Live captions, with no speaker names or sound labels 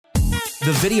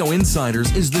The Video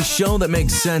Insiders is the show that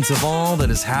makes sense of all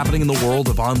that is happening in the world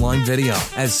of online video,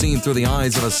 as seen through the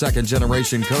eyes of a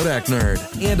second-generation Kodak nerd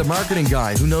and a marketing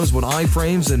guy who knows what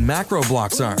iframes and macro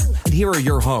blocks are. And here are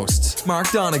your hosts,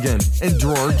 Mark Donegan and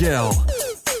Dror Gill.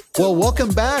 Well, welcome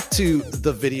back to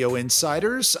the Video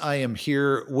Insiders. I am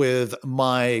here with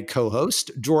my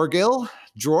co-host, Dror Gill.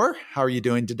 Dror, how are you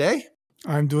doing today?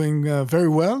 I'm doing very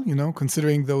well,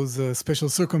 considering those special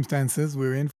circumstances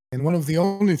we're in. And one of the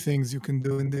only things you can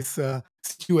do in this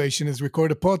situation is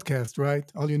record a podcast, right?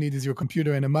 All you need is your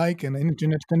computer and a mic and an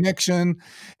internet connection.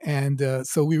 And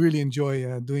so we really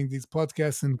enjoy doing these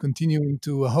podcasts and continuing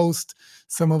to host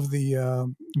some of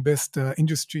the best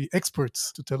industry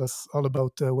experts to tell us all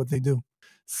about what they do.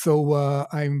 So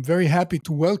I'm very happy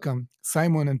to welcome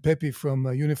Simon and Pepe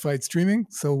from Unified Streaming.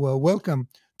 So welcome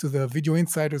to the Video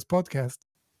Insiders podcast.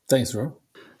 Thanks, Dror.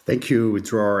 Thank you,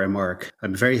 Dror and Mark.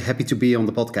 I'm very happy to be on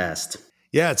the podcast.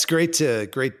 Yeah, it's great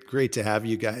to have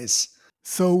you guys.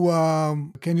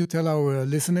 So can you tell our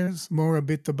listeners more a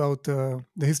bit about the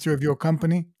history of your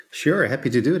company? Sure,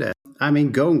 happy to do that. I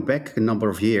mean, going back a number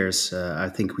of years, I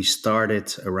think we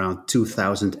started around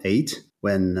 2008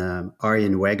 when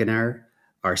Arjen Wagenaar,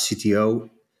 our CTO,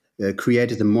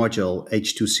 created a module,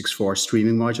 H.264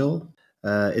 streaming module.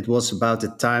 It was about the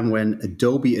time when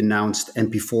Adobe announced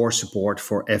MP4 support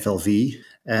for FLV.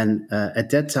 And at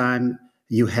that time,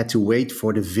 you had to wait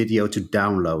for the video to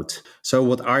download. So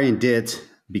what Arjen did,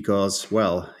 because,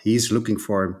 he's looking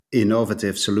for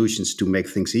innovative solutions to make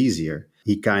things easier,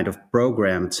 he kind of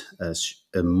programmed a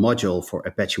module for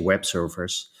Apache web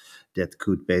servers that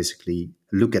could basically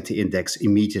look at the index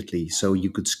immediately. So you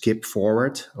could skip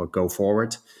forward or go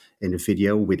forward in the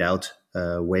video without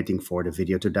waiting for the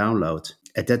video to download.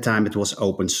 At that time, it was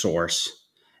open source,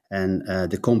 and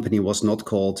the company was not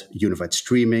called Unified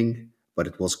Streaming, but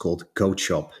it was called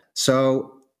CodeShop.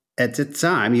 So at the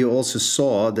time, you also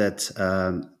saw that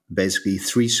basically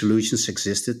three solutions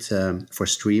existed for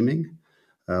streaming.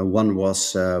 One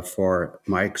was for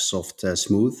Microsoft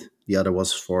Smooth, the other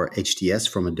was for HDS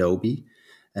from Adobe,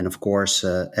 and of course,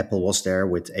 Apple was there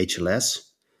with HLS.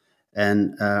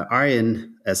 And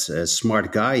Arjen, as a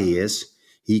smart guy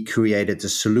he created a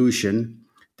solution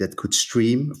that could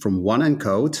stream from one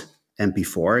encode,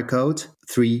 MP4 encode,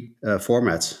 three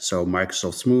formats. So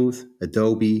Microsoft Smooth,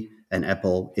 Adobe, and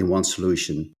Apple in one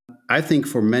solution. I think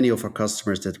for many of our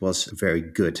customers, that was very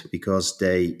good because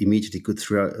they immediately could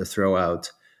throw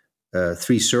out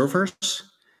three servers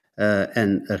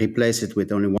and replace it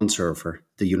with only one server,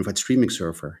 the Unified Streaming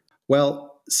server.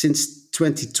 Well, since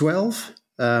 2012,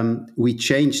 we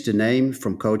changed the name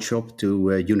from CodeShop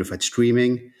to Unified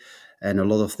Streaming, and a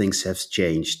lot of things have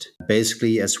changed.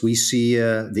 Basically, as we see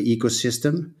the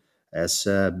ecosystem as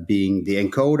being the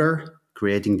encoder,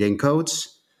 creating the encodes,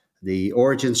 the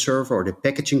origin server or the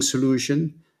packaging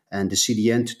solution, and the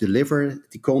CDN to deliver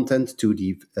the content to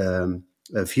the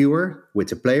viewer with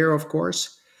the player, of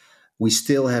course, we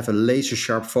still have a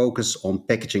laser-sharp focus on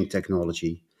packaging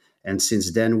technology. And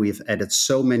since then, we've added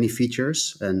so many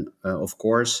features. And of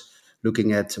course,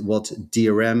 looking at what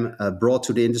DRM brought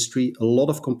to the industry, a lot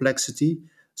of complexity.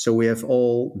 So we have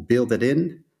all built it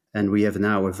in, and we have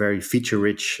now a very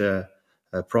feature-rich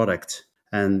product.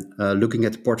 And looking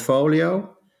at the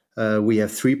portfolio, we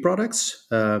have three products,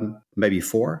 maybe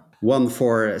four. One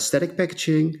for static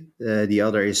packaging. The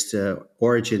other is the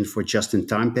Origin for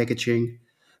just-in-time packaging.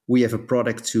 We have a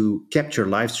product to capture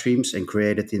live streams and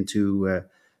create it into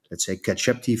let's say,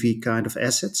 catch-up TV kind of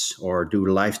assets or do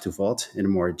live to VOD in a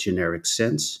more generic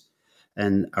sense.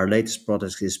 And our latest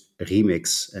product is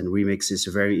Remix. And Remix is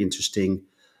a very interesting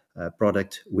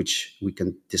product which we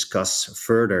can discuss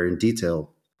further in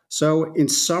detail. So in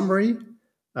summary,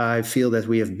 I feel that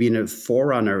we have been a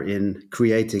forerunner in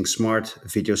creating smart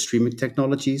video streaming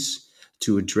technologies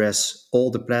to address all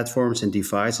the platforms and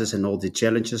devices and all the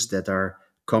challenges that are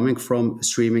coming from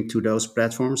streaming to those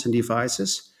platforms and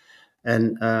devices.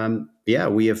 And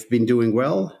we have been doing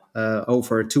well,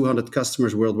 over 200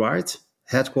 customers worldwide,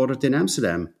 headquartered in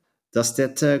Amsterdam. Does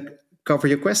that cover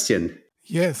your question?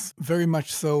 Yes, very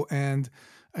much so. And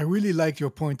I really like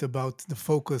your point about the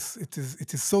focus. It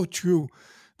is so true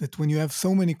that when you have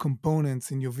so many components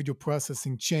in your video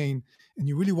processing chain and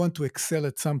you really want to excel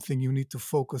at something, you need to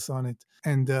focus on it.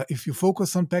 And if you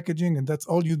focus on packaging and that's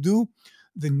all you do,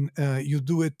 then you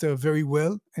do it very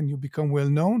well and you become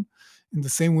well known. In the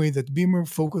same way that Beamer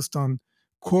focused on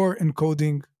core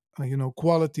encoding,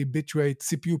 quality, bitrate,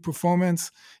 CPU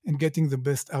performance, and getting the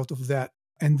best out of that.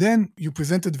 And then you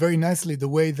presented very nicely the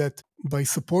way that by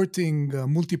supporting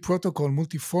multi-protocol,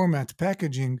 multi-format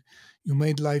packaging, you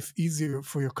made life easier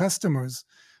for your customers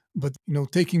but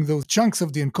taking those chunks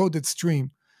of the encoded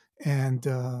stream and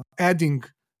adding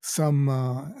some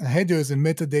headers and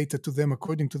metadata to them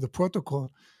according to the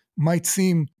protocol might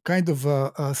seem kind of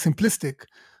simplistic.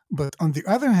 But on the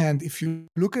other hand, if you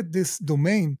look at this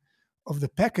domain of the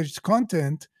packaged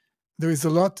content, there is a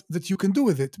lot that you can do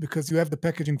with it, because you have the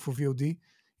packaging for VOD,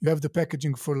 you have the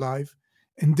packaging for live,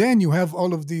 and then you have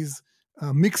all of these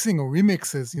mixing or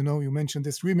remixes. You mentioned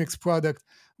this remix product,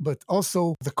 but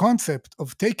also the concept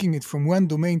of taking it from one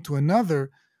domain to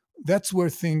another. That's where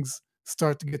things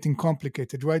start getting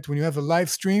complicated, right? When you have a live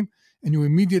stream and you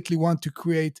immediately want to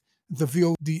create the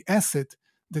VOD asset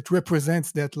that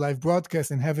represents that live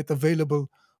broadcast and have it available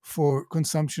for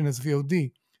consumption as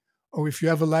VOD. Or if you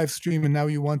have a live stream and now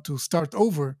you want to start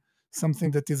over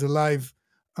something that is a live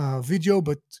video,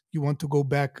 but you want to go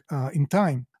back in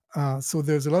time. So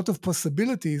there's a lot of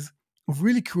possibilities of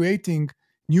really creating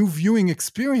new viewing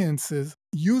experiences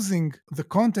using the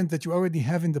content that you already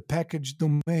have in the package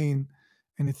domain.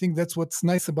 And I think that's what's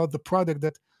nice about the product,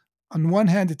 that on one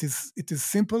hand, it is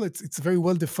simple, it's a very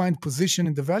well-defined position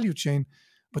in the value chain,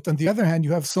 but on the other hand,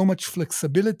 you have so much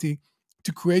flexibility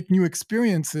to create new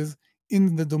experiences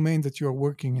in the domain that you're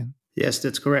working in. Yes,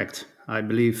 that's correct. I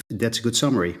believe that's a good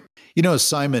summary.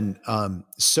 Simon,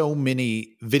 so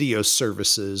many video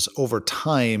services over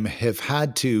time have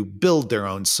had to build their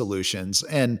own solutions.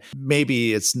 And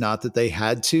maybe it's not that they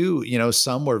had to,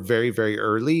 some were very, very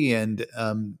early and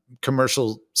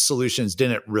commercial solutions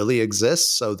didn't really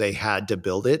exist, so they had to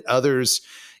build it. Others,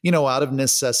 out of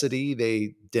necessity,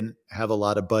 they didn't have a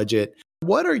lot of budget.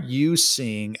 What are you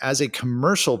seeing as a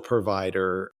commercial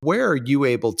provider? Where are you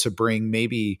able to bring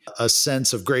maybe a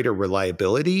sense of greater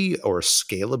reliability or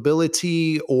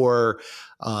scalability, or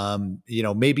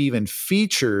maybe even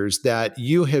features that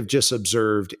you have just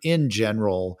observed in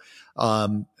general?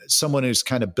 Someone who's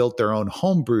kind of built their own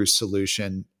homebrew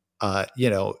solution,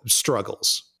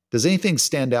 struggles. Does anything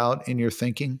stand out in your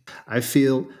thinking? I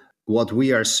feel what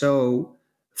we are so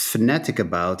fanatic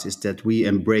about is that we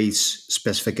embrace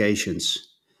specifications.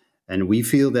 And we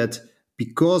feel that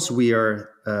because we are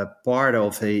part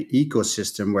of an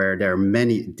ecosystem where there are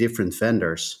many different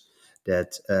vendors,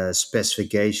 that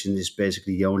specification is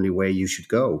basically the only way you should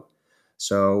go.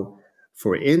 So,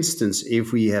 for instance,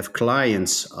 if we have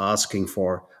clients asking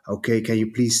for, okay, can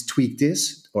you please tweak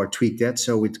this or tweak that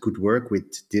so it could work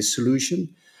with this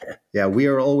solution? Yeah, we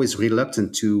are always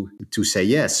reluctant to say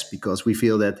yes, because we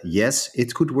feel that, yes,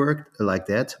 it could work like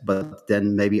that, but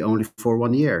then maybe only for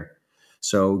 1 year.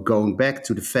 So going back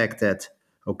to the fact that,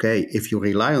 okay, if you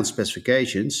rely on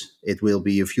specifications, it will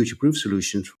be a future-proof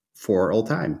solution for all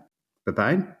time.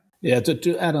 Pepijn? Yeah,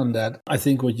 to add on that, I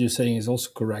think what you're saying is also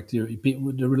correct.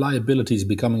 The reliability is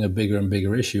becoming a bigger and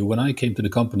bigger issue. When I came to the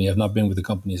company, I've not been with the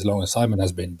company as long as Simon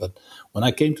has been, but when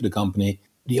I came to the company,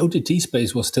 the OTT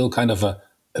space was still kind of a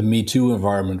Me Too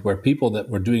environment where people that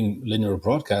were doing linear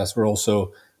broadcasts were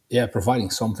also providing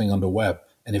something on the web.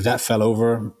 And if that fell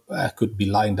over, I could be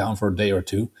lying down for a day or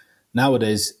two.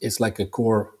 Nowadays, it's like a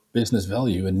core business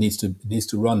value and needs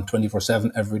to run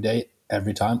 24/7 every day,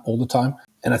 every time, all the time.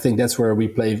 And I think that's where we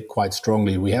play quite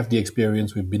strongly. We have the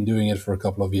experience. We've been doing it for a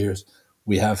couple of years.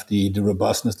 We have the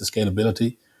robustness, the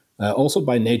scalability. Also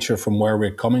by nature, from where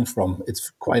we're coming from, it's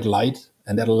quite light,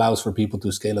 and that allows for people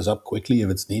to scale us up quickly if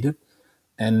it's needed.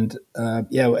 And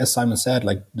as Simon said,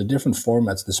 like the different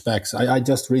formats, the specs. I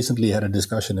just recently had a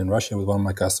discussion in Russia with one of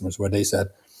my customers where they said,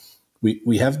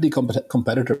 we have the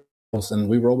competitors and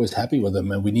we were always happy with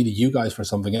them and we needed you guys for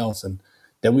something else. And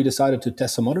then we decided to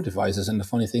test some other devices. And the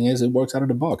funny thing is, it works out of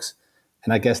the box.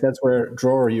 And I guess that's where,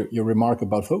 Dror, your remark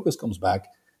about focus comes back.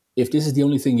 If this is the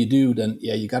only thing you do, then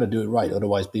you got to do it right.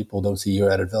 Otherwise, people don't see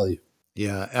your added value.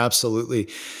 Yeah, absolutely.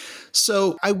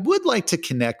 So I would like to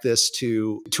connect this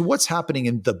to what's happening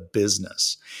in the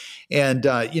business. And,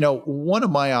 one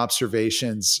of my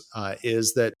observations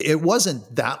is that it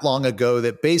wasn't that long ago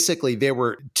that basically there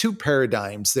were two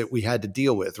paradigms that we had to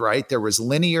deal with, right? There was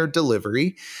linear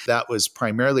delivery that was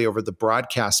primarily over the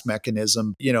broadcast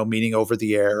mechanism, meaning over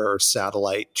the air or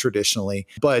satellite traditionally.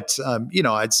 But,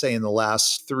 I'd say in the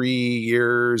last 3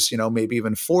 years, maybe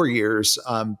even 4 years,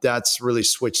 that's really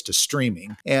switched to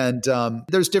streaming. And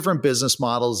there's different business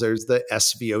models. There's the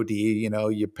SVOD,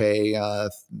 you pay,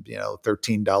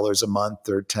 $13 a month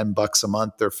or $10 a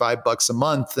month or $5 a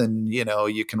month. And,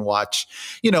 you can watch,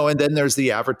 and then there's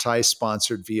the advertised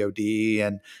sponsored VOD.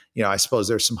 And, I suppose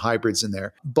there's some hybrids in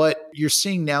there, but you're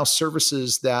seeing now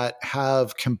services that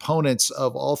have components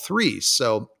of all three.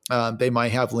 So they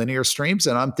might have linear streams,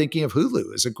 and I'm thinking of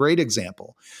Hulu as a great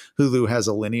example. Hulu has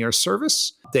a linear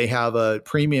service. They have a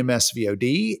premium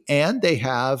SVOD, and they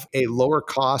have a lower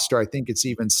cost, or I think it's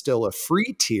even still a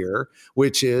free tier,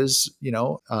 which is,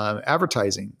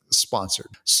 advertising sponsored.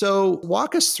 So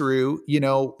walk us through,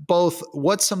 both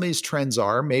what some of these trends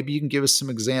are. Maybe you can give us some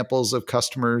examples of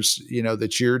customers,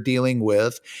 that you're dealing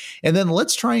with. And then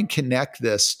let's try and connect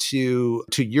this to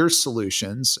your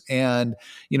solutions and,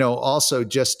 also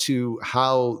just to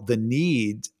how the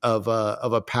need of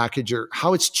a packager,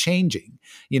 how it's changing,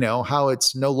 how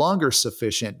it's no longer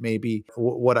sufficient, maybe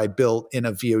what I built in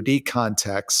a VOD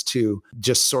context to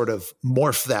just sort of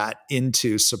morph that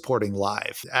into supporting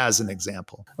live as an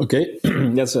example. Okay,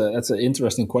 that's an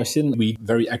interesting question. We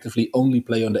very actively only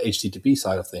play on the HTTP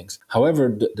side of things.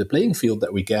 However, the playing field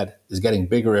that we get is getting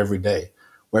bigger every day,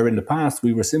 where in the past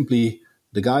we were simply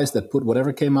the guys that put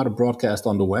whatever came out of broadcast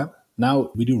on the web.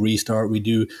 Now we do restart, we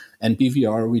do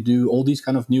NPVR, we do all these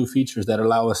kind of new features that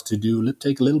allow us to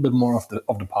take a little bit more of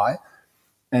the pie.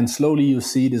 And slowly you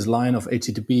see this line of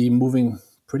HTTP moving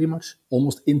pretty much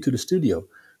almost into the studio.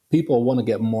 People want to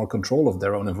get more control of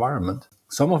their own environment.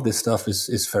 Some of this stuff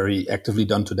is very actively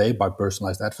done today by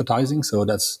personalized advertising. So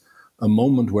that's a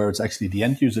moment where it's actually the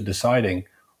end user deciding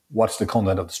what's the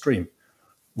content of the stream,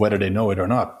 whether they know it or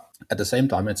not. At the same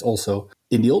time, it's also,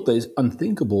 in the old days,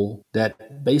 unthinkable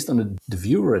that based on the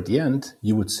viewer at the end,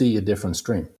 you would see a different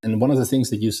stream. And one of the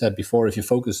things that you said before, if you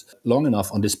focus long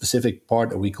enough on this specific part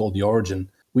that we call the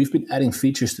origin, we've been adding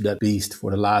features to that beast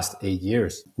for the last 8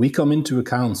 years. We come into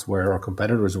accounts where our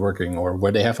competitor is working or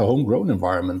where they have a homegrown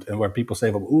environment and where people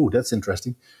say, well, ooh, that's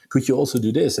interesting. Could you also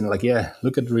do this? And like, yeah,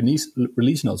 look at the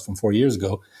release notes from 4 years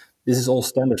ago. This is all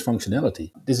standard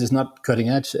functionality. This is not cutting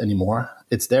edge anymore.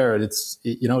 It's there.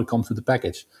 It comes with the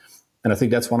package. And I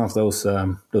think that's one of those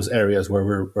areas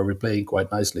where we're playing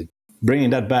quite nicely. Bringing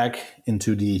that back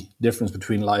into the difference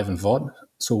between live and VOD.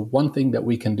 So one thing that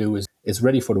we can do is it's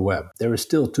ready for the web. There are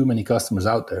still too many customers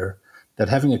out there that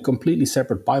having a completely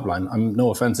separate pipeline, no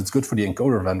offense, it's good for the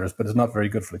encoder vendors, but it's not very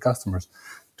good for the customers,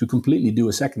 to completely do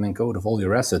a second encode of all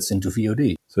your assets into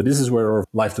VOD. So this is where our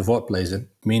live to VOD plays in,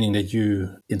 meaning that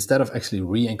you, instead of actually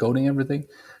re-encoding everything,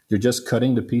 you're just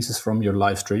cutting the pieces from your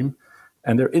live stream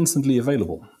and they're instantly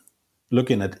available.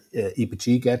 Looking at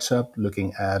EPG Ketchup,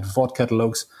 looking at VOD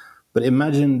catalogs. But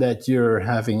imagine that you're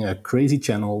having a crazy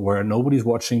channel where nobody's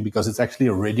watching because it's actually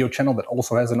a radio channel that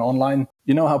also has an online.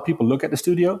 You know how people look at the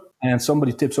studio and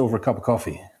somebody tips over a cup of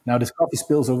coffee. Now this coffee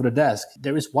spills over the desk.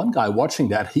 There is one guy watching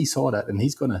that. He saw that and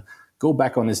he's going to go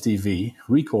back on his TV,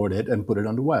 record it and put it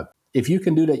on the web. If you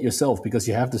can do that yourself because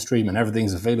you have the stream and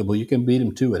everything's available, you can beat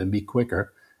him to it and be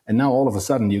quicker. And now all of a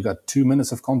sudden you got 2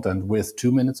 minutes of content with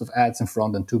 2 minutes of ads in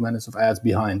front and 2 minutes of ads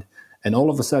behind. And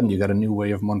all of a sudden, you got a new way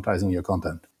of monetizing your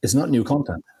content. It's not new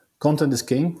content. Content is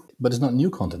king, but it's not new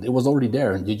content. It was already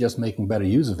there, and you're just making better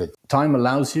use of it. Time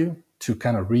allows you to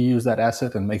kind of reuse that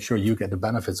asset and make sure you get the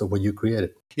benefits of what you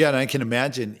created. Yeah, and I can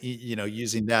imagine,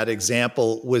 using that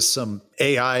example with some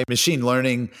AI, machine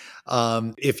learning,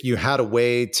 if you had a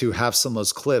way to have some of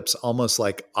those clips almost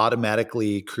like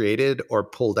automatically created or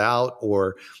pulled out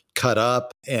or cut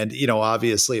up. And,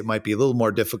 obviously it might be a little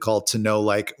more difficult to know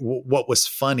like what was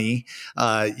funny,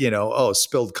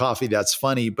 spilled coffee, that's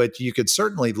funny. But you could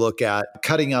certainly look at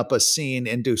cutting up a scene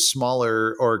into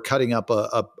smaller or cutting up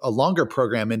a longer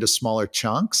program into smaller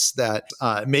chunks that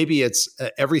maybe it's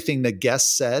everything the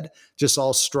guest said just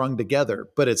all strung together,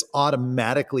 but it's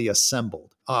automatically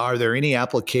assembled. Are there any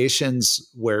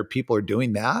applications where people are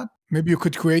doing that? Maybe you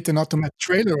could create an automatic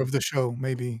trailer of the show,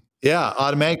 maybe. Yeah,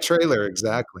 automatic trailer,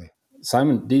 exactly.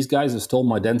 Simon, these guys have stole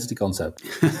my density concept.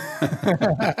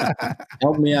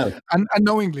 Help me out.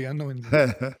 Unknowingly. Unknowingly.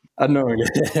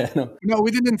 No,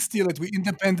 we didn't steal it. We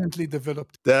independently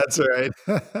developed. That's right.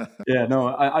 Yeah,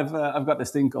 no, I've got this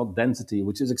thing called density,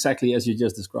 which is exactly as you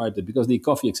just described it, because the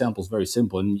coffee example is very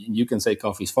simple. And you can say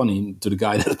coffee is funny. To the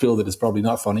guy that built it, it's probably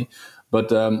not funny.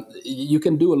 But you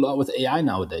can do a lot with AI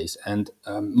nowadays. And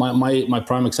my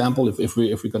prime example, if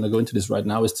we're going to go into this right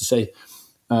now, is to say,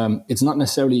 it's not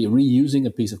necessarily reusing a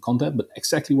piece of content, but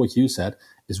exactly what you said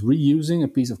is reusing a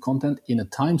piece of content in a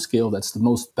time scale that's the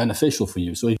most beneficial for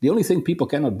you. So the only thing people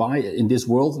cannot buy in this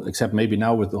world, except maybe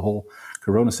now with the whole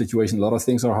Corona situation, a lot of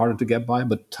things are harder to get by,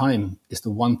 but time is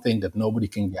the one thing that nobody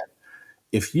can get.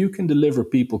 If you can deliver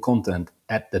people content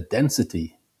at the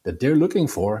density that they're looking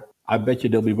for, I bet you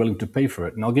they'll be willing to pay for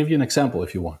it. And I'll give you an example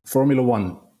if you want. Formula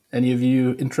One. Any of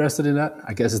you interested in that?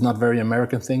 I guess it's not very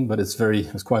American thing, but it's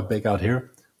quite big out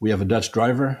here. We have a Dutch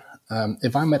driver.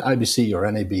 If I'm at IBC or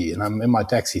NAB and I'm in my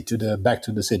taxi back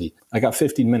to the city, I got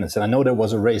 15 minutes and I know there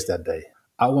was a race that day.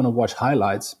 I want to watch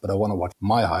highlights, but I want to watch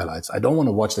my highlights. I don't want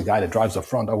to watch the guy that drives up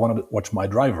front. I want to watch my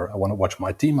driver. I want to watch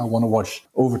my team. I want to watch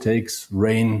overtakes,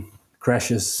 rain,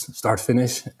 crashes, start,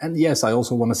 finish. And yes, I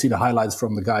also want to see the highlights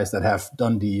from the guys that have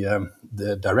done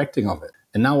the directing of it.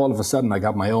 And now all of a sudden I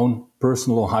got my own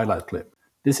personal highlight clip.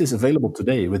 This is available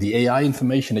today with the AI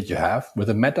information that you have, with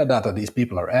the metadata these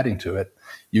people are adding to it.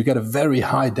 You get a very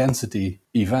high density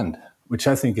event, which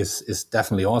I think is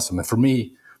definitely awesome. And for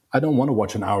me, I don't want to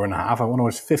watch an hour and a half. I want to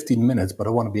watch 15 minutes, but I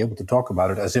want to be able to talk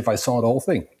about it as if I saw the whole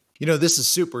thing. You know, this is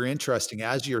super interesting.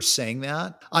 As you're saying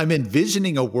that, I'm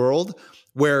envisioning a world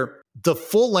where the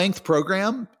full length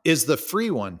program is the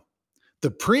free one. The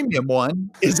premium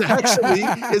one is actually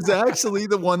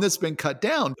the one that's been cut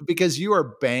down, because you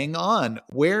are bang on.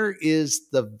 Where is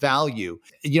the value?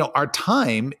 You know, our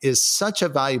time is such a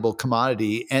valuable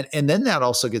commodity. And then that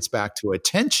also gets back to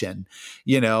attention.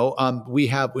 You know,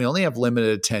 we only have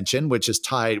limited attention, which is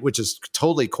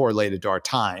totally correlated to our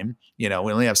time. You know,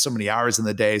 we only have so many hours in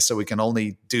the day, so we can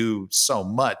only do so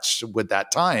much with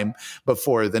that time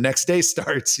before the next day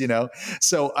starts, you know.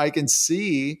 So I can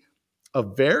see a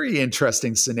very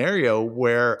interesting scenario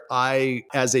where I,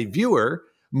 as a viewer,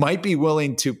 might be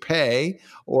willing to pay,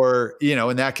 or, you know,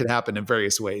 and that could happen in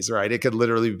various ways, right? It could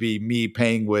literally be me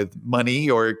paying with money,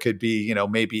 or it could be, you know,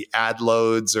 maybe ad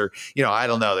loads, or, you know, I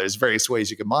don't know. There's various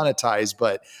ways you can monetize,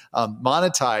 but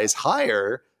monetize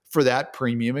higher for that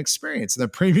premium experience. And the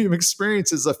premium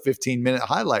experience is a 15-minute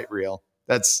highlight reel.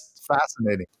 That's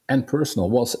fascinating. And personal.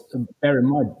 Well, bear in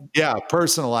mind. Yeah,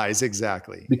 personalized,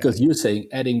 exactly. Because you're saying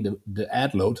adding the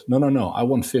ad load. No. I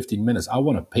want 15 minutes. I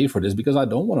want to pay for this because I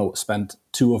don't want to spend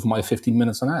 2 of my 15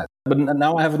 minutes on ad. But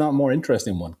now I have a more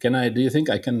interesting one. Do you think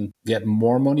I can get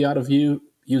more money out of you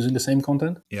using the same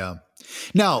content? Yeah.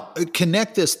 Now,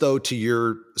 connect this though to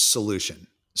your solution.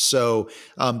 So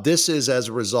this is as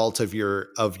a result of your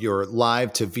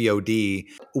live to VOD.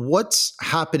 What's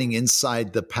happening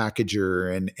inside the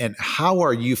packager, and how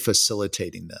are you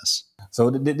facilitating this? So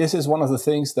this is one of the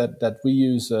things that we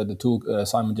use, the tool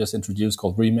Simon just introduced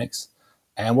called Remix.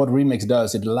 And what Remix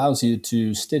does, it allows you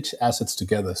to stitch assets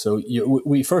together. So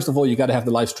first of all, you got to have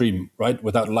the live stream, right?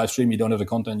 Without a live stream, you don't have the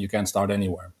content, you can't start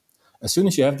anywhere. As soon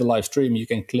as you have the live stream, you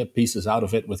can clip pieces out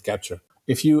of it with Capture.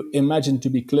 If you imagine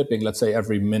to be clipping, let's say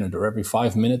every minute or every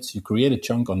 5 minutes, you create a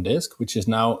chunk on disk, which is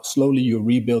now slowly you're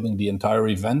rebuilding the entire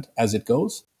event as it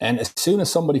goes. And as soon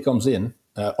as somebody comes in,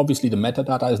 obviously the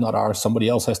metadata is not ours. Somebody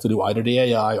else has to do either the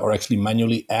AI or actually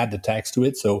manually add the tags to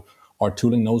it. So our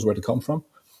tooling knows where to come from.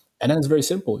 And then it's very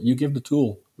simple. You give the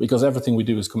tool, because everything we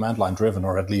do is command line driven,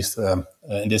 or at least in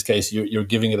this case, you're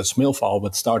giving it a SMIL file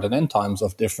with start and end times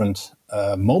of different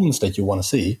moments that you want to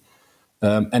see.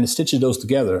 And it stitches those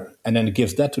together, and then it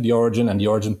gives that to the origin, and the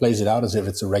origin plays it out as if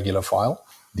it's a regular file.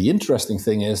 The interesting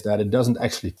thing is that it doesn't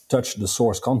actually touch the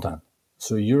source content.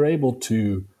 So you're able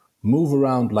to move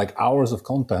around like hours of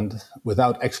content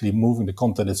without actually moving the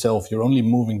content itself. You're only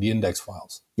moving the index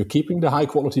files. You're keeping the high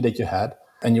quality that you had,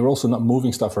 and you're also not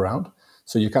moving stuff around.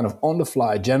 So you kind of on the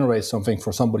fly generate something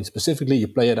for somebody specifically, you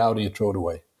play it out and you throw it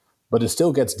away. But it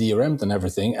still gets DRM'd and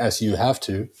everything as you have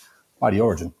to by the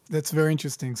origin. That's very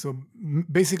interesting. So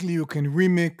basically you can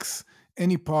remix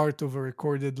any part of a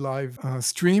recorded live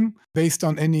stream based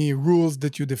on any rules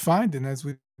that you defined. And as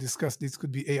we discussed, this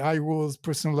could be AI rules,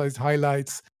 personalized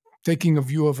highlights, taking a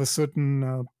view of a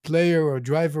certain player or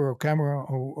driver or camera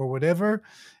or whatever.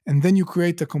 And then you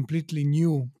create a completely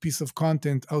new piece of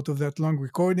content out of that long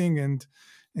recording, and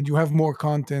you have more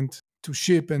content to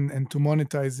ship and to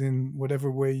monetize in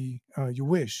whatever way you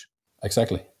wish.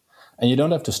 Exactly. And you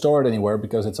don't have to store it anywhere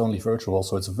because it's only virtual.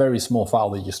 So it's a very small file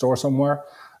that you store somewhere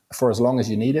for as long as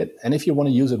you need it. And if you want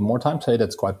to use it more times, say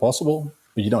that's quite possible,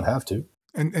 but you don't have to.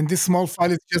 And this small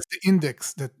file is just the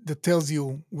index that tells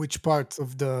you which parts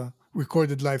of the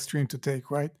recorded live stream to take,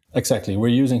 right? Exactly. We're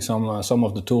using some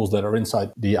of the tools that are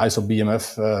inside the ISO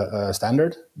BMF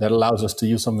standard that allows us to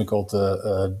use something called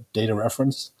data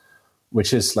reference,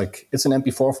 which is like, it's an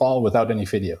MP4 file without any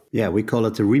video. Yeah, we call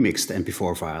it a remixed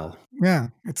MP4 file. Yeah,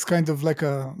 it's kind of like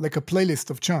a playlist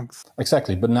of chunks.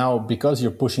 Exactly. But now, because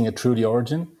you're pushing it through the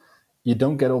origin, you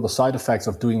don't get all the side effects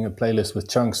of doing a playlist with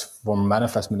chunks from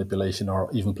manifest manipulation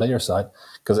or even player side,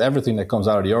 because everything that comes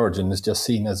out of the origin is just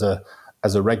seen as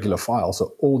a regular file.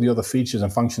 So all the other features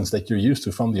and functions that you're used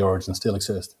to from the origin still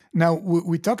exist. Now,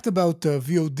 we talked about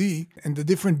VOD and the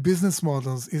different business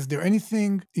models. Is there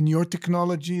anything in your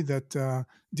technology that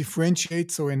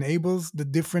differentiates or enables the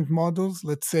different models?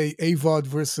 Let's say AVOD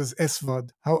versus SVOD.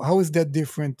 How is that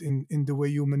different in the way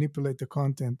you manipulate the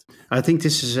content? I think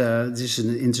this is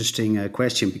an interesting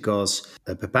question because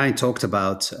Pepijn talked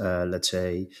about, let's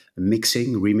say,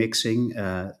 mixing,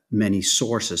 remixing many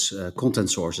sources, content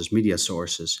sources, media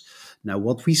sources. Now,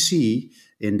 what we see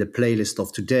in the playlist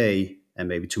of today and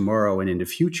maybe tomorrow and in the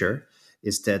future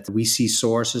is that we see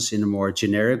sources in a more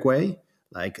generic way.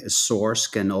 Like a source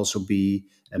can also be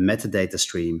a metadata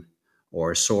stream,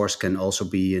 or a source can also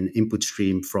be an input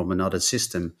stream from another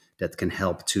system that can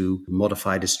help to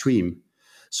modify the stream.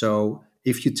 So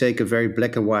if you take a very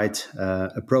black and white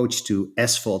approach to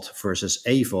SVOD versus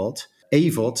AVOD,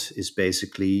 AVOD is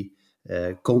basically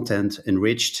content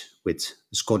enriched with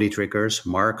Scotty triggers,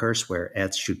 markers where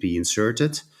ads should be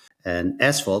inserted. And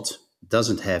SVOD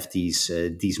doesn't have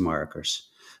these markers.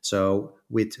 So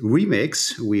with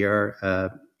Remix, we are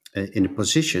in a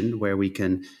position where we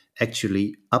can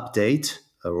actually update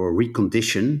or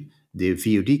recondition the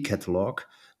VOD catalog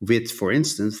with, for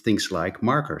instance, things like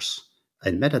markers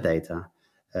and metadata,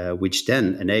 which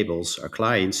then enables our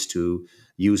clients to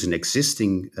use an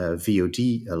existing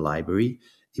VOD library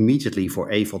immediately for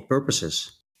AVOD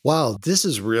purposes. Wow, this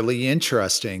is really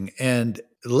interesting. And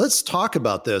let's talk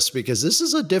about this because this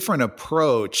is a different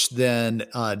approach than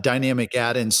dynamic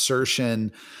ad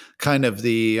insertion, kind of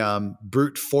the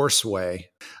brute force way.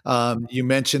 You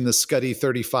mentioned the Scuddy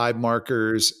 35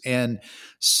 markers. And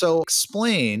so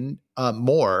explain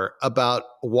more about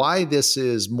why this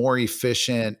is more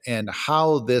efficient and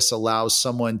how this allows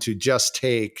someone to just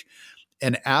take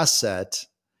an asset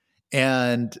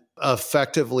and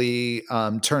effectively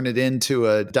turn it into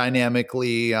a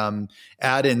dynamically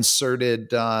ad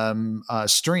inserted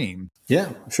stream. Yeah,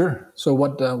 sure. So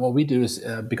what we do is,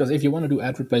 because if you want to do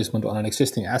ad replacement on an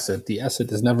existing asset, the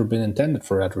asset has never been intended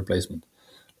for ad replacement.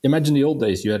 Imagine the old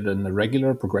days, you had a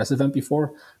regular progressive MP4.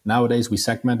 Nowadays we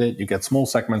segment it, you get small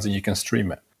segments and you can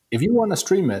stream it. If you want to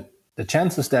stream it, the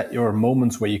chances that your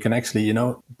moments where you can actually,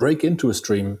 break into a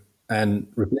stream and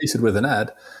replace it with an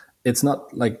ad, it's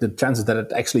not like the chances that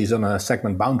it actually is on a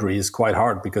segment boundary is quite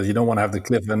hard because you don't want to have the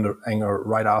cliffhanger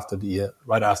right after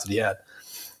the ad.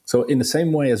 So in the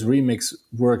same way as Remix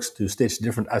works to stitch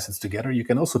different assets together, you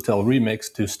can also tell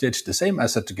Remix to stitch the same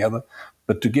asset together,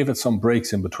 but to give it some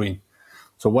breaks in between.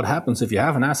 So what happens if you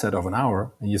have an asset of an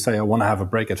hour and you say, I want to have a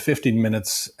break at 15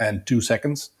 minutes and 2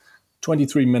 seconds,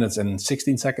 23 minutes and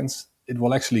 16 seconds, it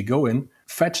will actually go in,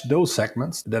 fetch those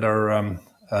segments that are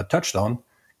touched on,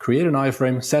 create an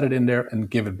iframe, set it in there, and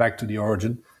give it back to the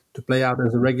origin to play out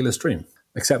as a regular stream,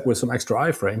 except with some extra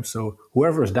iframes. So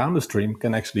whoever is down the stream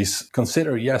can actually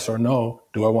consider yes or no,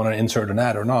 do I want to insert an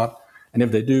ad or not? And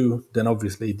if they do, then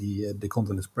obviously the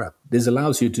content is prepped. This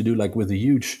allows you to do like with a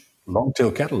huge long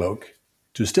tail catalog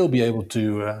to still be able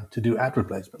to do ad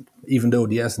replacement, even though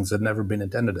the essence had never been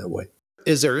intended that way.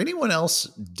 Is there anyone else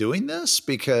doing this?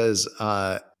 Because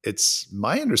it's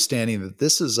my understanding that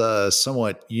this is a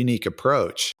somewhat unique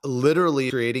approach. Literally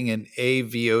creating an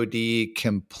AVOD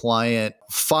compliant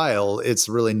file, it's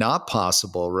really not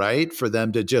possible, right? For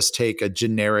them to just take a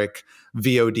generic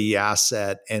VOD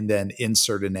asset and then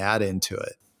insert an ad into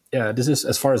it. Yeah, this is,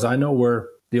 as far as I know, we're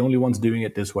the only ones doing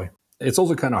it this way. It's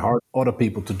also kind of hard for other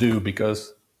people to do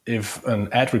because if an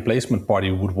ad replacement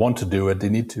party would want to do it, they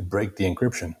need to break the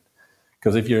encryption.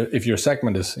 Because if your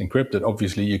segment is encrypted,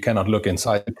 obviously you cannot look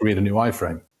inside to create a new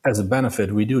iframe. As a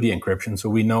benefit, we do the encryption, so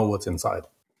we know what's inside.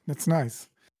 That's nice.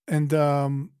 And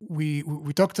we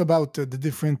talked about the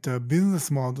different business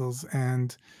models,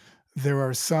 and there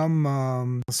are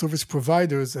some service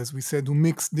providers, as we said, who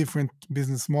mix different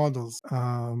business models.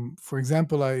 For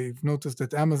example, I've noticed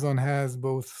that Amazon has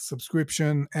both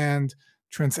subscription and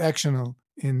transactional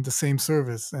in the same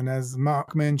service. And as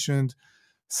Mark mentioned,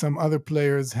 some other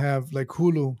players have, like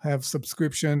Hulu, have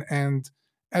subscription and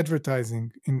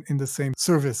advertising in the same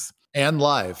service. And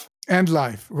live. And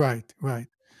live, right.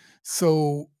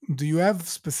 So do you have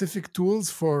specific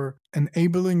tools for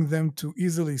enabling them to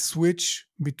easily switch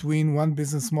between one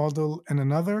business model and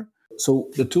another? So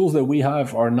the tools that we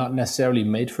have are not necessarily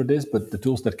made for this, but the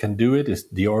tools that can do it is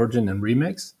the Origin and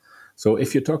Remix. So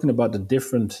if you're talking about the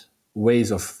different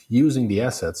ways of using the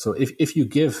assets. So if you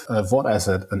give a VOD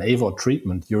asset an AVOD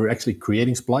treatment, you're actually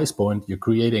creating splice point, you're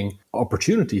creating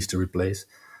opportunities to replace,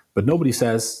 but nobody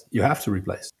says you have to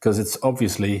replace because it's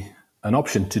obviously an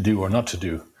option to do or not to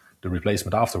do. the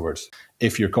replacement afterwards.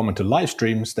 If you're coming to live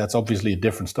streams, that's obviously a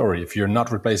different story. If you're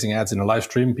not replacing ads in a live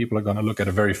stream, people are going to look at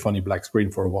a very funny black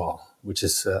screen for a while, which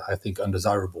is, I think,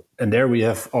 undesirable. And there we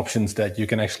have options that you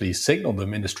can actually signal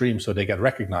them in the stream so they get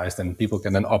recognized, and people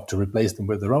can then opt to replace them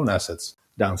with their own assets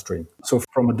downstream. So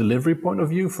from a delivery point of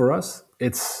view, for us,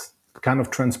 it's kind of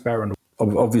transparent.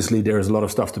 Obviously, there's a lot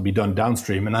of stuff to be done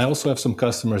downstream. And I also have some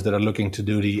customers that are looking to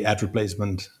do the ad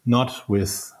replacement, not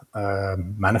with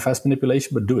manifest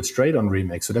manipulation, but do it straight on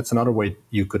Remix. So that's another way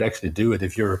you could actually do it.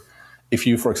 If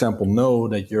you, for example, know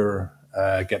that you're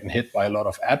getting hit by a lot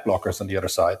of ad blockers on the other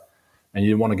side, and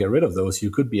you want to get rid of those, you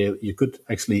could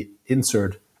actually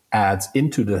insert ads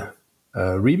into the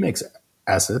Remix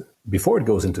asset before it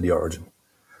goes into the origin.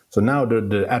 So now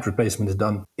the ad replacement is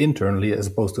done internally as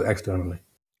opposed to externally.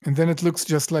 And then it looks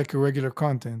just like a regular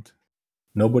content.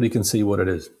 Nobody can see what it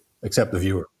is except the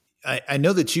viewer. I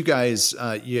know that you guys,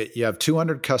 you have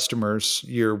 200 customers.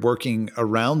 You're working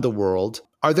around the world.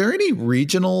 Are there any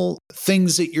regional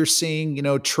things that you're seeing,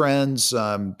 trends,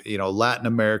 Latin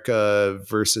America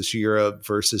versus Europe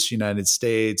versus United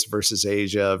States versus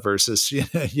Asia versus,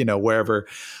 wherever,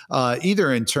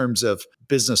 either in terms of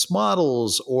business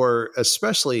models or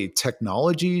especially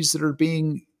technologies that are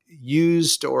being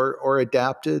used or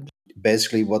adapted?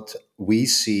 Basically, what we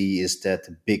see is that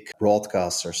big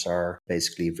broadcasters are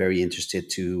basically very interested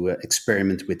to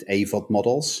experiment with AVOD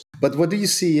models. But what do you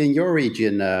see in your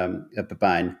region,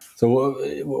 Pepijn? So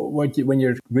when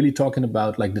you're really talking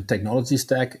about like the technology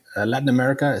stack, Latin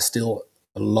America is still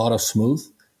a lot of smooth.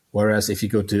 Whereas if you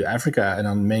go to Africa and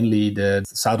on mainly the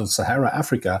South of Sahara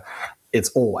Africa, it's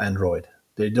all Android.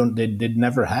 They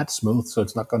never had smooth, so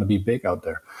it's not going to be big out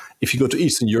there. If you go to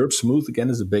Eastern Europe, smooth again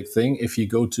is a big thing. If you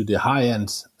go to the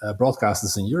high-end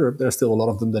broadcasters in Europe, there's still a lot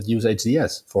of them that use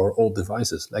HDS for old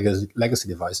devices, legacy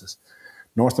devices.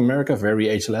 North America, very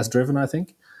HLS driven, I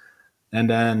think. And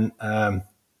then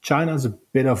China is a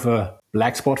bit of a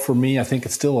black spot for me. I think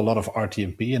it's still a lot of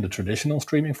RTMP in the traditional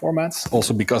streaming formats,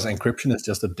 also because encryption is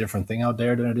just a different thing out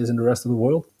there than it is in the rest of the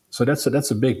world. So that's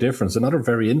a big difference. Another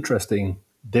very interesting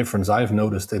difference I've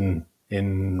noticed in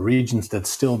regions that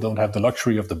still don't have the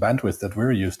luxury of the bandwidth that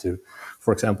we're used to.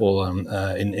 For example,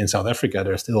 in South Africa,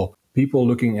 there are still people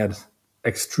looking at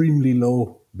extremely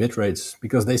low bit rates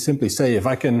because they simply say, if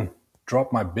I can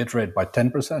drop my bit rate by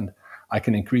 10%, I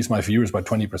can increase my viewers by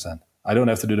 20%. I don't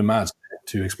have to do the math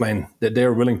to explain that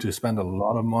they're willing to spend a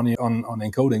lot of money on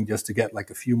encoding just to get like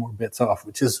a few more bits off,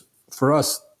 which is, for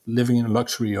us, living in the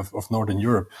luxury of Northern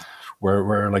Europe,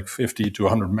 where like 50 to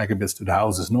 100 megabits to the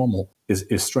house is normal,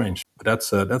 is strange. But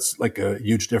that's like a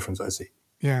huge difference I see.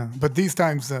 Yeah, but these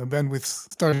times bandwidth's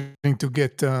starting to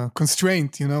get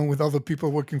constrained, with other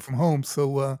people working from home.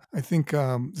 So I think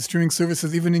the streaming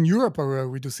services, even in Europe, are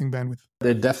reducing bandwidth.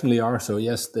 They definitely are. So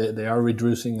yes, they are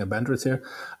reducing bandwidth here.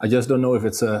 I just don't know if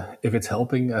it's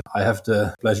helping. I have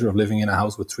the pleasure of living in a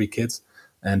house with 3 kids,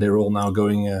 and they're all now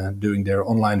going doing their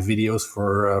online videos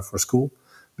for school,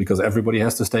 because everybody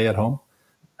has to stay at home.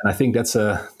 And I think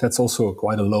that's also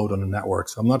quite a load on the network.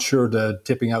 So I'm not sure the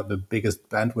tipping out the biggest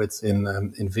bandwidth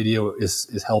in video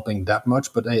is helping that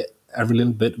much, but every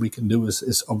little bit we can do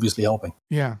is obviously helping.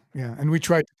 Yeah. And we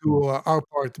try to do our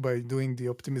part by doing the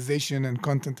optimization and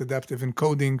content adaptive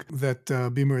encoding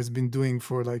that Beamer has been doing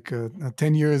for like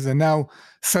 10 years. And now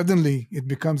suddenly it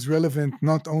becomes relevant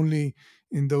not only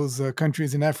in those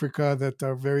countries in Africa that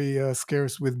are very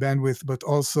scarce with bandwidth, but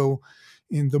also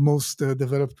in the most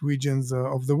developed regions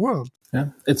of the world. Yeah,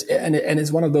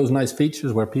 it's one of those nice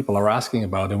features where people are asking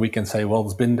about, and we can say, well,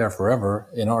 it's been there forever.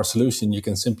 In our solution, you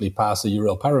can simply pass a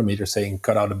URL parameter saying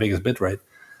cut out the biggest bitrate,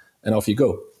 and off you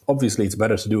go. Obviously, it's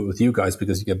better to do it with you guys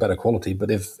because you get better quality.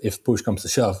 But if push comes to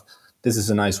shove, this is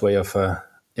a nice way of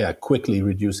quickly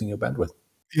reducing your bandwidth.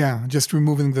 Yeah, just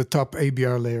removing the top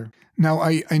ABR layer. Now,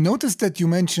 I noticed that you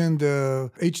mentioned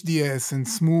HDS and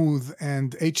Smooth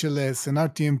and HLS and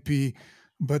RTMP,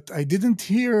 but I didn't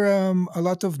hear a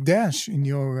lot of Dash in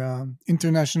your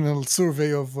international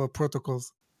survey of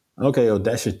protocols. Okay,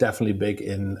 Dash is definitely big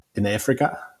in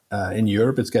Africa. In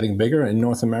Europe, it's getting bigger. In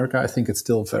North America, I think it's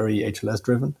still very HLS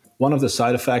driven. One of the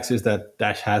side effects is that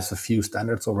Dash has a few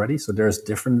standards already. So there's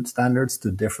different standards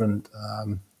to different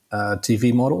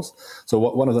TV models. So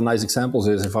one of the nice examples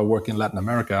is if I work in Latin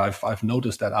America, I've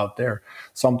noticed that out there,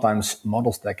 sometimes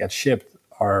models that get shipped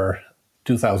are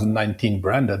 2019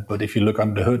 branded, but if you look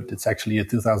under the hood, it's actually a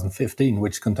 2015,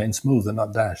 which contains Smooth and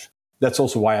not Dash. That's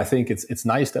also why I think it's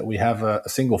nice that we have a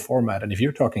single format. And if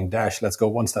you're talking Dash, let's go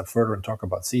one step further and talk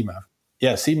about CMAV.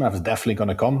 Yeah, CMAV is definitely going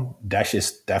to come. Dash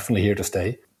is definitely here to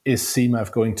stay. Is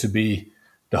CMAV going to be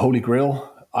the holy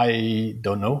grail? I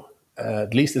don't know.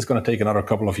 at least it's going to take another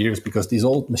couple of years because these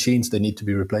old machines, they need to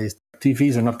be replaced.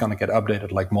 TVs are not going to get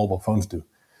updated like mobile phones do.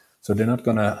 So they're not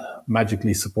going to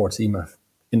magically support CMAF.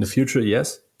 In the future,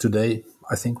 yes. Today,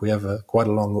 I think we have quite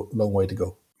a long way to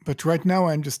go. But right now,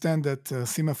 I understand that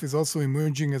CMAF is also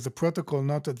emerging as a protocol,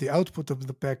 not at the output of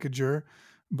the packager,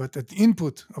 but at the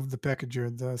input of the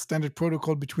packager, the standard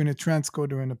protocol between a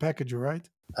transcoder and a packager, right?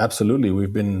 Absolutely,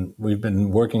 we've been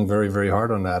working very, very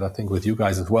hard on that. I think with you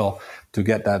guys as well to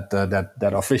get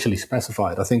that officially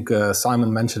specified. I think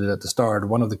Simon mentioned it at the start.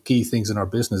 One of the key things in our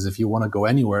business, if you want to go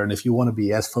anywhere and if you want to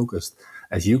be as focused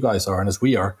as you guys are and as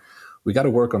we are, we got to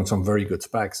work on some very good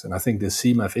specs. And I think this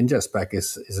CMAF ingest spec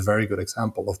is a very good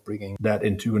example of bringing that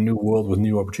into a new world with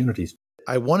new opportunities.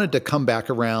 I wanted to come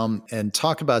back around and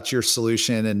talk about your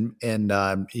solution,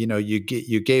 and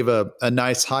you gave a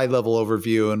nice high level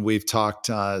overview, and we've talked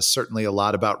certainly a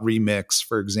lot about Remix,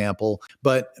 for example.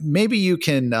 But maybe you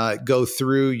can go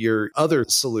through your other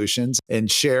solutions and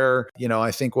share.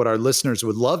 I think what our listeners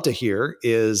would love to hear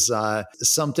is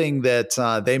something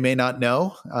that they may not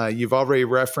know. You've already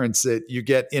referenced that you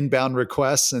get inbound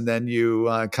requests, and then you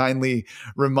kindly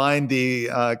remind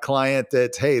the client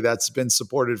that, hey, that's been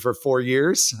supported for 4 years.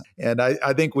 And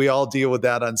I think we all deal with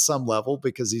that on some level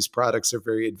because these products are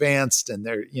very advanced and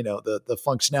they're, the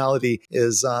functionality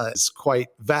is quite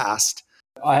vast.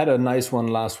 I had a nice one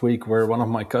last week where one of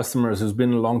my customers who's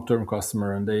been a long-term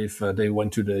customer and they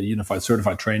went to the Unified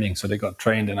Certified training. So they got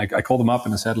trained and I called them up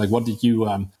and I said, like, what did you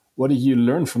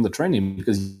learn from the training?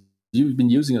 Because you've been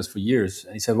using us for years.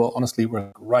 And he said, well, honestly,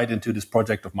 we're right into this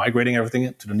project of migrating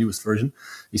everything to the newest version.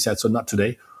 He said, so not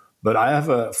today. But I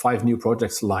have 5 new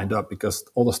projects lined up because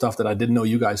all the stuff that I didn't know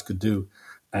you guys could do.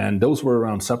 And those were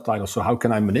around subtitles. So how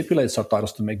can I manipulate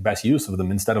subtitles to make best use of them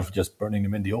instead of just burning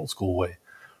them in the old school way?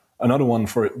 Another one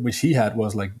for which he had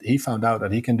was like he found out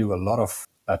that he can do a lot of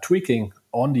tweaking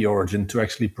on the origin to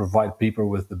actually provide people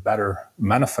with the better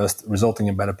manifest, resulting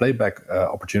in better playback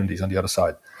opportunities on the other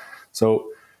side. So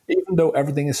even though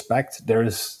everything is spec'd, there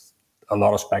is a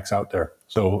lot of specs out there.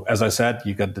 So as I said,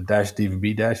 you got the dash,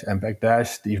 DVB dash, MPEG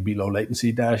dash, DVB low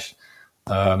latency dash.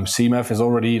 CMAF is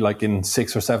already like in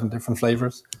 6 or 7 different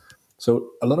flavors.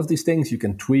 So a lot of these things you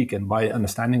can tweak, and by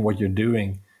understanding what you're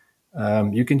doing,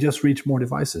 you can just reach more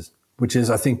devices, which is,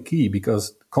 I think, key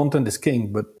because content is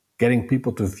king, but getting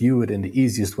people to view it in the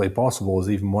easiest way possible is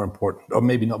even more important, or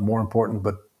maybe not more important,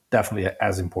 but definitely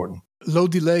as important. Low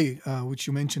delay, which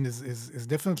you mentioned, is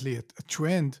definitely a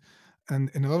trend. And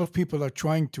a lot of people are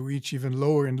trying to reach even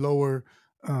lower and lower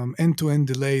end-to-end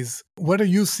delays. What are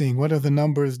you seeing? What are the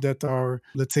numbers that are,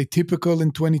 let's say, typical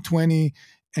in 2020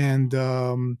 and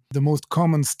the most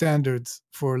common standards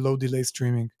for low delay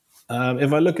streaming?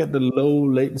 If I look at the low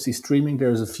latency streaming,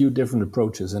 there's a few different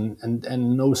approaches.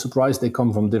 And no surprise, they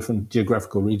come from different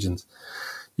geographical regions.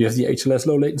 You have the HLS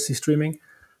low latency streaming,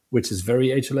 which is very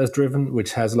HLS driven,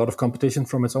 which has a lot of competition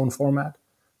from its own format.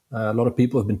 A lot of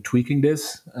people have been tweaking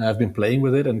this, have been playing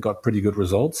with it and got pretty good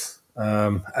results.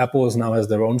 Apple now has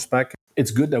their own spec.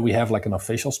 It's good that we have like an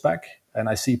official spec, and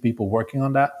I see people working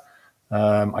on that.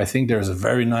 I think there's a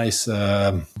very nice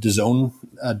DAZN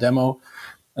demo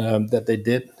that they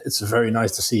did. It's very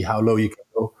nice to see how low you can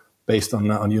go based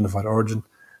on Unified Origin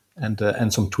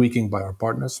and some tweaking by our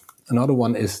partners. Another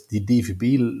one is the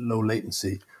DVB low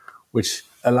latency, which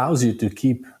allows you to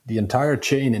keep the entire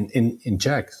chain in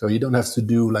check. So you don't have to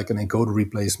do like an encoder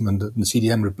replacement, the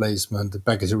CDN replacement, the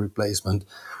packager replacement.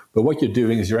 But what you're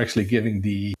doing is you're actually giving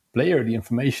the player the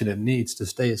information it needs to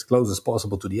stay as close as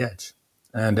possible to the edge.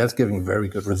 And that's giving very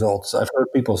good results. I've heard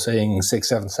people saying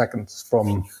 6-7 seconds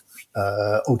from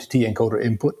OTT encoder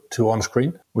input to on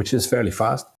screen, which is fairly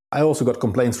fast. I also got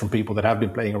complaints from people that have been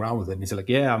playing around with it. And he's like,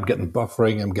 yeah, I'm getting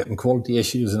buffering, I'm getting quality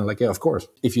issues. And I'm like, yeah, of course.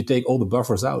 If you take all the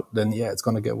buffers out, then yeah, it's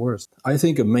going to get worse. I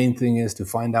think a main thing is to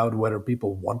find out whether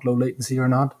people want low latency or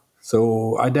not.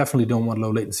 So I definitely don't want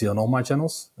low latency on all my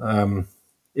channels.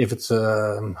 If it's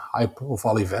a high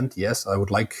profile event, yes, I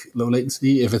would like low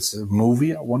latency. If it's a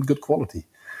movie, I want good quality.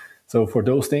 So for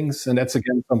those things, and that's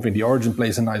again something the Origin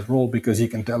plays a nice role because you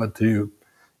can tell it to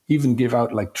even give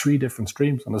out like 3 different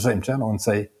streams on the same channel and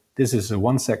say, this is a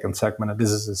 1 second segment and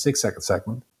this is a 6 second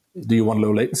segment. Do you want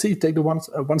low latency? Take the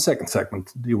 1 second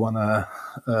segment. Do you want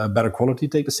a better quality?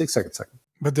 Take the 6 second segment.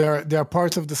 But they are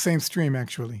parts of the same stream,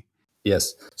 actually.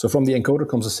 Yes. So from the encoder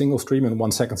comes a single stream in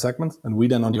 1 second segment, and we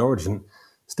then on the Origin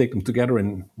stick them together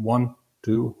in 1,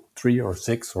 2, 3, or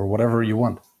 6, or whatever you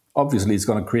want. Obviously, it's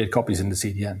going to create copies in the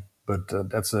CDN, but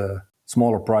that's a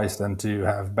smaller price than to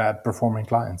have bad performing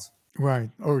clients. Right,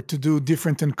 or to do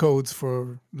different encodes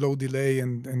for low delay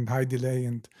and high delay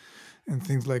and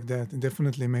things like that. It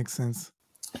definitely makes sense.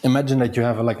 Imagine that you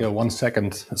have like a 1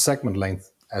 second segment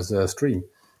length as a stream.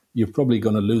 You're probably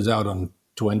going to lose out on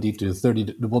 20 to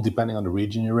 30, well, depending on the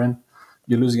region you're in,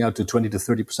 you're losing out to 20 to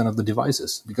 30% of the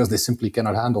devices because they simply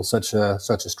cannot handle such a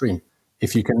stream.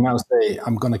 If you can now say,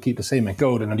 I'm going to keep the same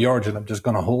encode, and in the origin, I'm just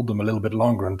going to hold them a little bit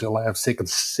longer until I have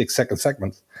 6-second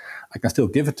segments, I can still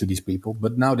give it to these people,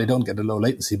 but now they don't get the low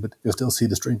latency, but you still see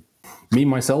the stream. Me,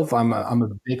 myself, I'm a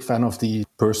big fan of the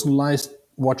personalized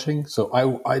watching. So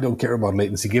I don't care about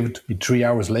latency. Give it to me 3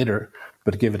 hours later,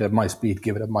 but give it at my speed,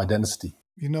 give it at my density.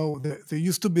 You know, there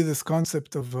used to be this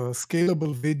concept of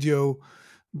scalable video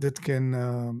that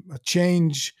can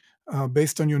change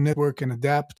based on your network and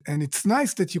adapt. And it's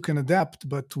nice that you can adapt,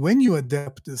 but when you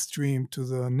adapt the stream to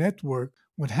the network,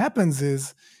 what happens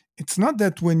is it's not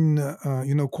that when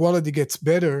quality gets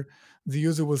better, the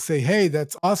user will say, "Hey,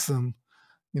 that's awesome."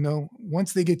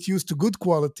 Once they get used to good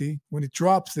quality, when it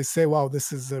drops, they say, "Wow,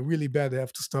 this is really bad. I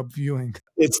have to stop viewing."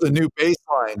 It's the new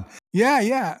baseline.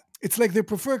 Yeah. It's like they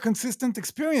prefer a consistent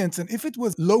experience. And if it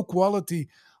was low quality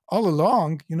all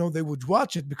along, they would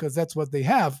watch it because that's what they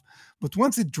have. But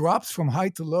once it drops from high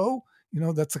to low,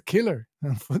 that's a killer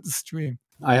for the stream.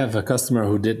 I have a customer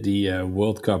who did the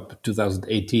World Cup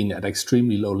 2018 at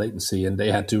extremely low latency, and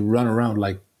they had to run around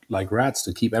like rats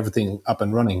to keep everything up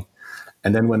and running.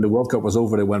 And then when the World Cup was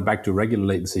over, they went back to regular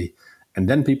latency. And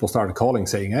then people started calling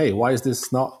saying, "Hey, why is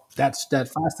this not that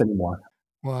fast anymore?"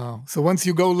 Wow. So once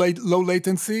you go low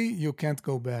latency, you can't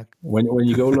go back. When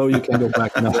you go low, you can't go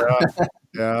back. No.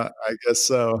 Yeah, I guess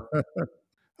so.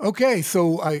 Okay,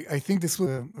 so I think this was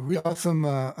a really awesome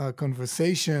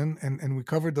conversation, and we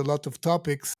covered a lot of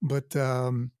topics. But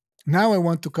now I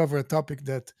want to cover a topic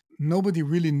that nobody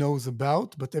really knows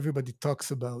about, but everybody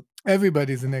talks about.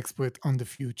 Everybody's an expert on the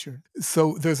future.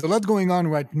 So there's a lot going on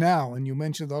right now, and you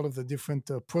mentioned all of the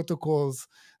different protocols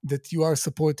that you are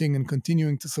supporting and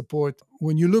continuing to support.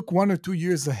 When you look 1 or 2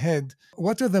 years ahead,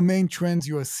 what are the main trends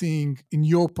you are seeing in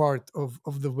your part of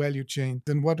the value chain?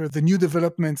 And what are the new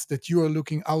developments that you are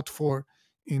looking out for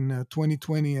in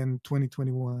 2020 and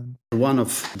 2021? One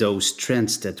of those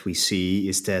trends that we see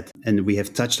is that, and we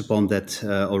have touched upon that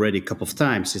already a couple of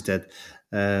times, is that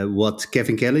what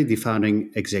Kevin Kelly, the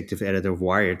founding executive editor of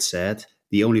Wired, said,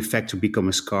 the only factor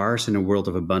becoming scarce in a world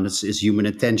of abundance is human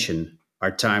attention,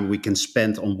 our time we can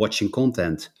spend on watching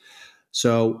content.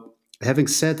 So having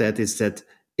said that, is that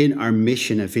in our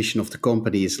mission and vision of the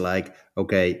company is like,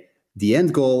 okay, the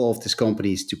end goal of this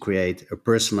company is to create a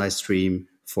personalized stream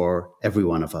for every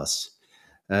one of us.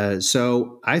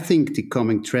 So I think the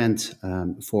coming trend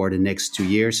for the next 2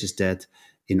 years is that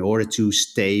in order to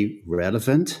stay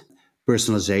relevant,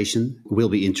 personalization will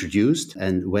be introduced.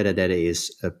 And whether that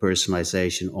is a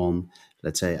personalization on,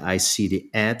 let's say, I see the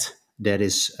ad that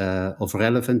is of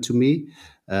relevant to me.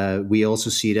 We also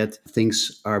see that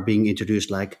things are being introduced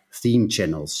like theme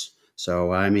channels.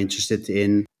 So I'm interested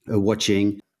in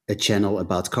watching a channel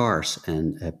about cars,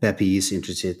 and Peppy is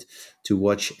interested to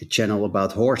watch a channel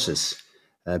about horses.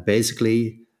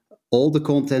 Basically, all the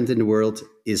content in the world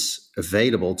is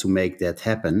available to make that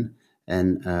happen.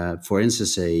 And for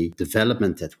instance, a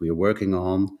development that we're working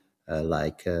on,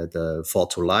 like the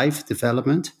Vault to Life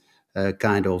development,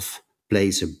 kind of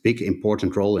plays a big,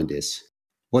 important role in this.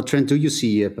 What trend do you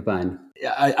see, Pepijn?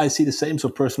 Yeah, I see the same. So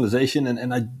personalization,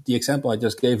 and the example I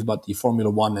just gave about the Formula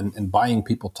One and buying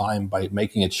people time by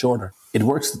making it shorter. It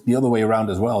works the other way around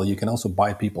as well. You can also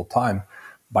buy people time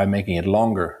by making it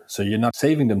longer. So you're not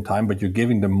saving them time, but you're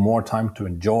giving them more time to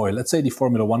enjoy. Let's say the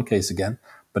Formula One case again.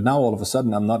 But now all of a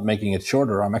sudden, I'm not making it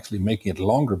shorter. I'm actually making it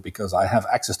longer because I have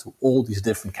access to all these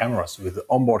different cameras with the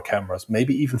onboard cameras,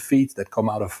 maybe even feeds that come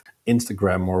out of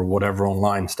Instagram or whatever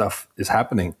online stuff is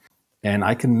happening. And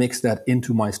I can mix that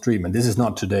into my stream. And this is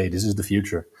not today, this is the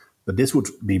future. But this would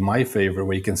be my favorite,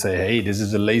 where you can say, hey, this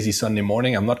is a lazy Sunday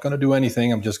morning. I'm not going to do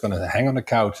anything. I'm just going to hang on the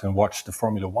couch and watch the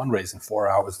Formula One race in 4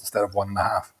 hours instead of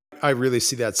 1.5. I really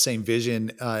see that same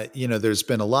vision. There's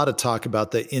been a lot of talk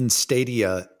about the in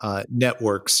stadia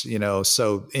networks,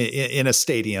 so in a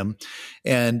stadium.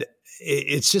 And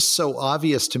it's just so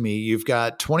obvious to me. You've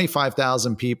got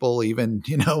 25,000 people, even,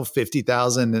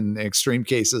 50,000 in extreme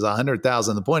cases,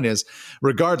 100,000. The point is,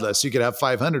 regardless, you could have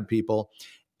 500 people.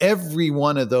 Every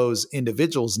one of those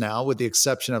individuals now, with the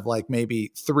exception of like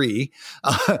maybe 3,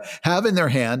 have in their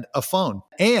hand a phone.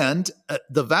 And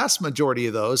the vast majority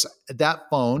of those, that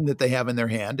phone that they have in their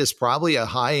hand is probably a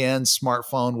high-end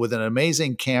smartphone with an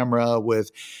amazing camera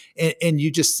and you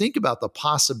just think about the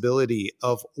possibility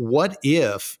of what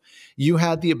if you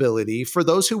had the ability for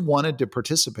those who wanted to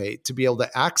participate to be able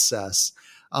to access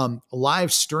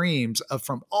live streams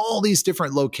from all these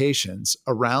different locations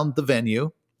around the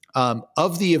venue,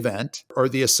 of the event or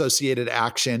the associated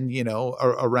action,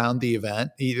 around the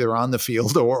event, either on the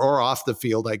field or off the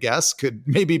field, I guess, could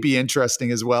maybe be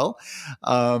interesting as well.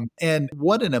 And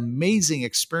what an amazing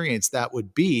experience that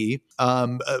would be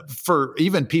for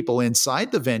even people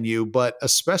inside the venue, but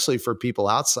especially for people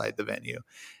outside the venue.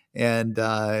 And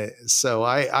so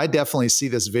I definitely see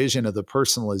this vision of the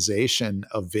personalization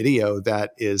of video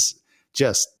that is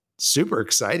just super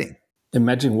exciting.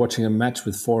 Imagine watching a match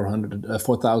with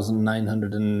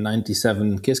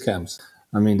 4,997 kiss cams.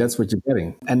 I mean, that's what you're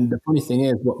getting. And the funny thing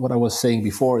is, what I was saying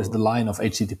before is the line of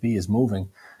HTTP is moving.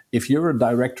 If you're a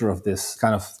director of this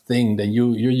kind of thing, then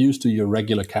you're used to your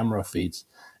regular camera feeds.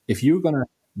 If you're going to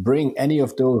bring any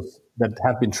of those that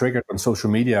have been triggered on social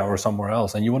media or somewhere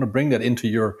else, and you want to bring that into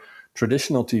your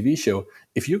traditional TV show,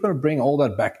 if you're going to bring all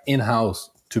that back in-house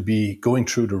to be going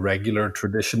through the regular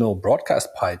traditional broadcast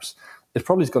pipes, it's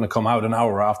probably going to come out an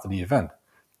hour after the event.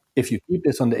 If you keep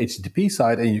this on the HTTP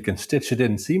side and you can stitch it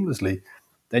in seamlessly,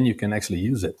 then you can actually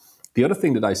use it. The other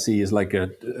thing that I see is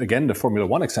again, the Formula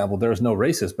One example, there's no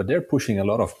races, but they're pushing a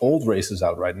lot of old races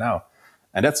out right now.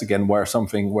 And that's again where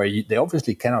they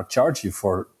obviously cannot charge you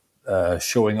for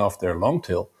showing off their long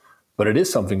tail, but it is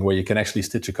something where you can actually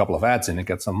stitch a couple of ads in and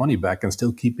get some money back and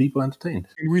still keep people entertained.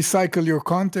 Recycle your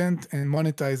content and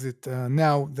monetize it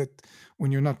now that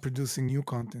when you're not producing new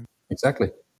content. Exactly.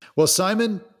 Well,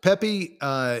 Simon, Pepe,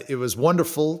 it was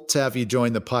wonderful to have you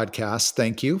join the podcast.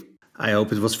 Thank you. I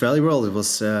hope it was valuable. It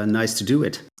was nice to do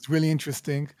it. It's really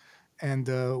interesting, and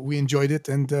we enjoyed it.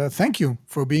 And thank you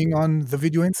for being on the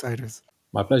Video Insiders.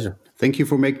 My pleasure. Thank you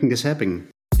for making this happen.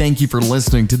 Thank you for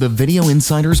listening to the Video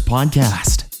Insiders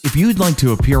podcast. If you'd like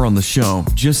to appear on the show,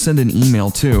 just send an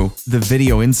email to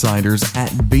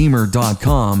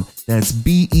thevideoinsiders@beamer.com. That's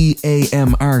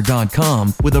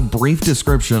BEAMR.com with a brief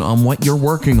description on what you're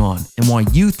working on and why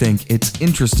you think it's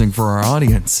interesting for our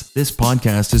audience. This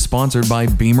podcast is sponsored by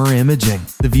Beamer Imaging.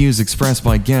 The views expressed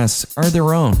by guests are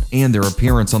their own, and their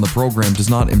appearance on the program does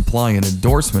not imply an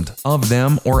endorsement of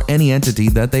them or any entity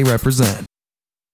that they represent.